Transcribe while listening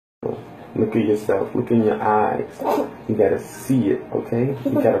Look at yourself. Look in your eyes. You gotta see it, okay?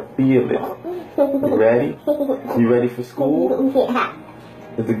 You gotta feel it. You ready? You ready for school? Yeah.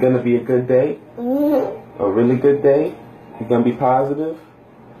 Is it gonna be a good day? A really good day? You gonna be positive?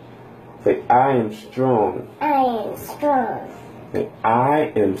 Say, I am strong. I am strong. Say,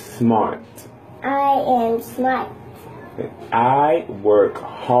 I am smart. I am smart. Say, I work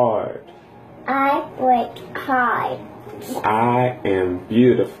hard. I work hard. I am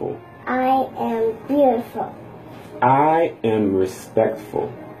beautiful. I am beautiful. I am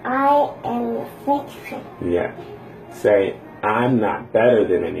respectful. I am respectful. Yeah. Say, I'm not better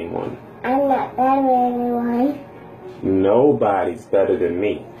than anyone. I'm not better than anyone. Nobody's better than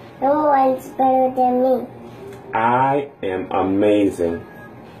me. No one's better than me. I am amazing.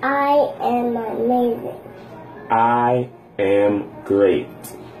 I am amazing. I am great.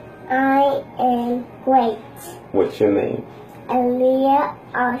 I am great. What's your name? Aaliyah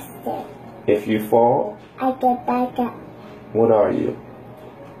Austin. If you fall, I get back up. what are you?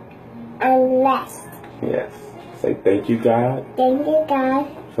 I'm blessed. Yes. Say thank you, God, Thank you, God,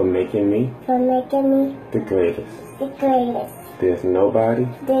 for making me for making me the greatest. the greatest. There's nobody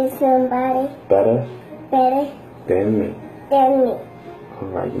There's somebody better better than me. than me. All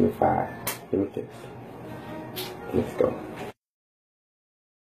right, give me 5. Give me a kiss. Let's go.